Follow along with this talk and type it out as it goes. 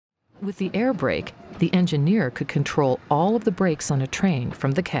With the air brake, the engineer could control all of the brakes on a train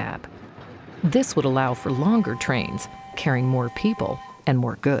from the cab. This would allow for longer trains, carrying more people and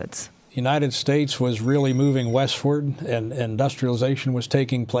more goods. The United States was really moving westward, and industrialization was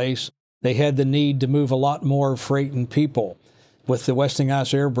taking place. They had the need to move a lot more freight and people. With the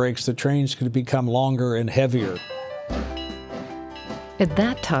Westinghouse air brakes, the trains could become longer and heavier. At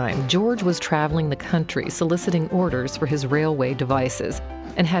that time, George was traveling the country soliciting orders for his railway devices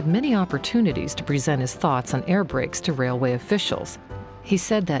and had many opportunities to present his thoughts on air brakes to railway officials. He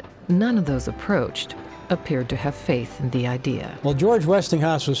said that none of those approached appeared to have faith in the idea. Well, George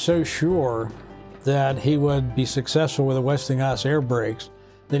Westinghouse was so sure that he would be successful with the Westinghouse air brakes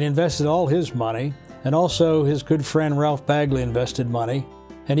that he invested all his money, and also his good friend Ralph Baggaley invested money,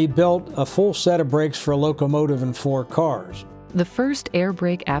 and he built a full set of brakes for a locomotive and 4 cars. The first air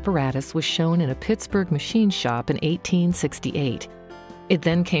brake apparatus was shown in a Pittsburgh machine shop in 1868. It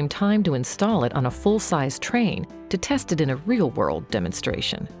then came time to install it on a full-size train to test it in a real-world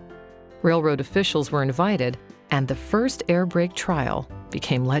demonstration. Railroad officials were invited, and the first air brake trial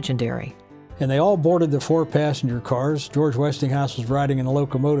became legendary. And they all boarded the 4 passenger cars. George Westinghouse was riding in the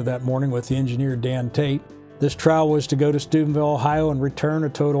locomotive that morning with the engineer Dan Tate. This trial was to go to Steubenville, Ohio, and return a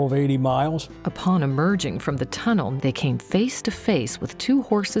total of 80 miles. Upon emerging from the tunnel, they came face to face with 2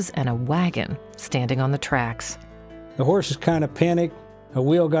 horses and a wagon standing on the tracks. The horses kind of panicked. A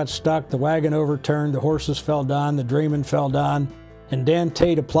wheel got stuck, the wagon overturned, the horses fell down, the drayman fell down, and Dan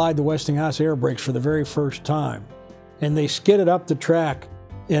Tate applied the Westinghouse air brakes for the very first time. And they skidded up the track.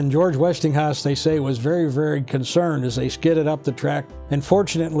 And George Westinghouse, they say, was very, very concerned as they skidded up the track. And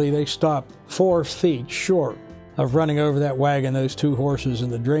fortunately, they stopped 4 feet short of running over that wagon, those 2 horses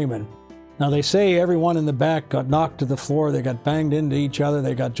and the drayman. Now, they say everyone in the back got knocked to the floor. They got banged into each other.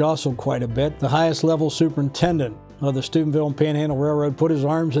 They got jostled quite a bit. The highest level superintendent of the Steubenville and Panhandle Railroad put his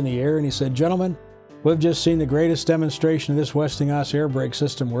arms in the air and he said, "Gentlemen, we've just seen the greatest demonstration of this Westinghouse air brake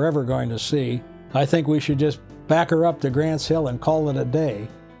system we're ever going to see. I think we should just back her up to Grants Hill and call it a day."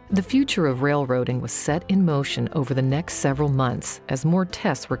 The future of railroading was set in motion over the next several months as more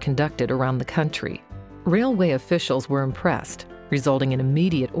tests were conducted around the country. Railway officials were impressed, resulting in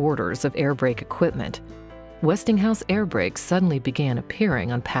immediate orders of air brake equipment. Westinghouse air brakes suddenly began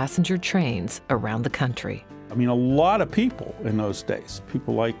appearing on passenger trains around the country. I mean, a lot of people in those days,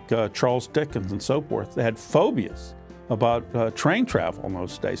 people like Charles Dickens and so forth, they had phobias about train travel in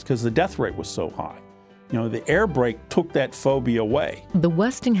those days because the death rate was so high. You know, the air brake took that phobia away. The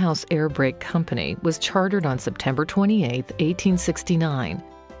Westinghouse Air Brake Company was chartered on September 28, 1869.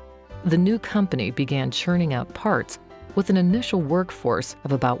 The new company began churning out parts with an initial workforce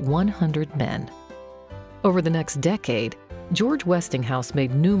of about 100 men. Over the next decade, George Westinghouse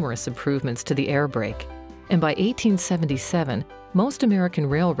made numerous improvements to the air brake, and by 1877, most American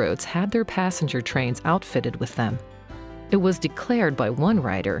railroads had their passenger trains outfitted with them. It was declared by one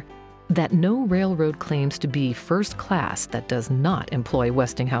writer that no railroad claims to be first class that does not employ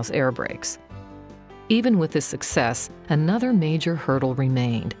Westinghouse air brakes. Even with this success, another major hurdle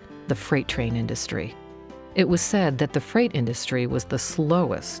remained: the freight train industry. It was said that the freight industry was the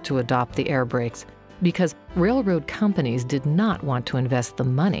slowest to adopt the air brakes because railroad companies did not want to invest the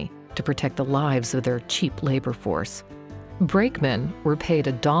money to protect the lives of their cheap labor force. Brakemen were paid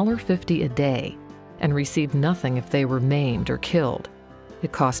 $1.50 a day and received nothing if they were maimed or killed.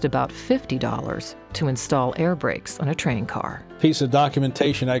 It cost about $50 to install air brakes on a train car. A piece of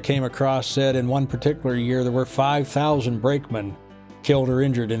documentation I came across said in one particular year there were 5,000 brakemen killed or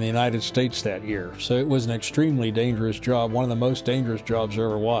injured in the United States that year. So it was an extremely dangerous job, one of the most dangerous jobs there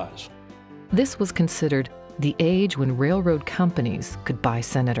ever was. This was considered the age when railroad companies could buy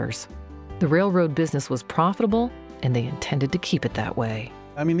senators. The railroad business was profitable, and they intended to keep it that way.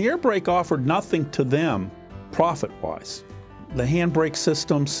 I mean, the air brake offered nothing to them profit-wise. The handbrake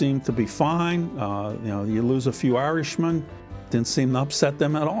system seemed to be fine. You know, you lose a few Irishmen, didn't seem to upset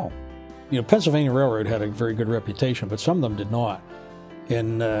them at all. You know, Pennsylvania Railroad had a very good reputation, but some of them did not.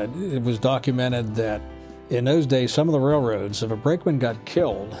 And it was documented that in those days, some of the railroads, if a brakeman got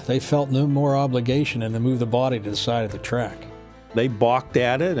killed, they felt no more obligation than to move the body to the side of the track. They balked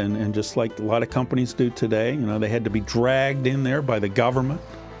at it, and just like a lot of companies do today, you know, they had to be dragged in there by the government.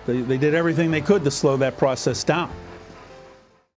 They did everything they could to slow that process down.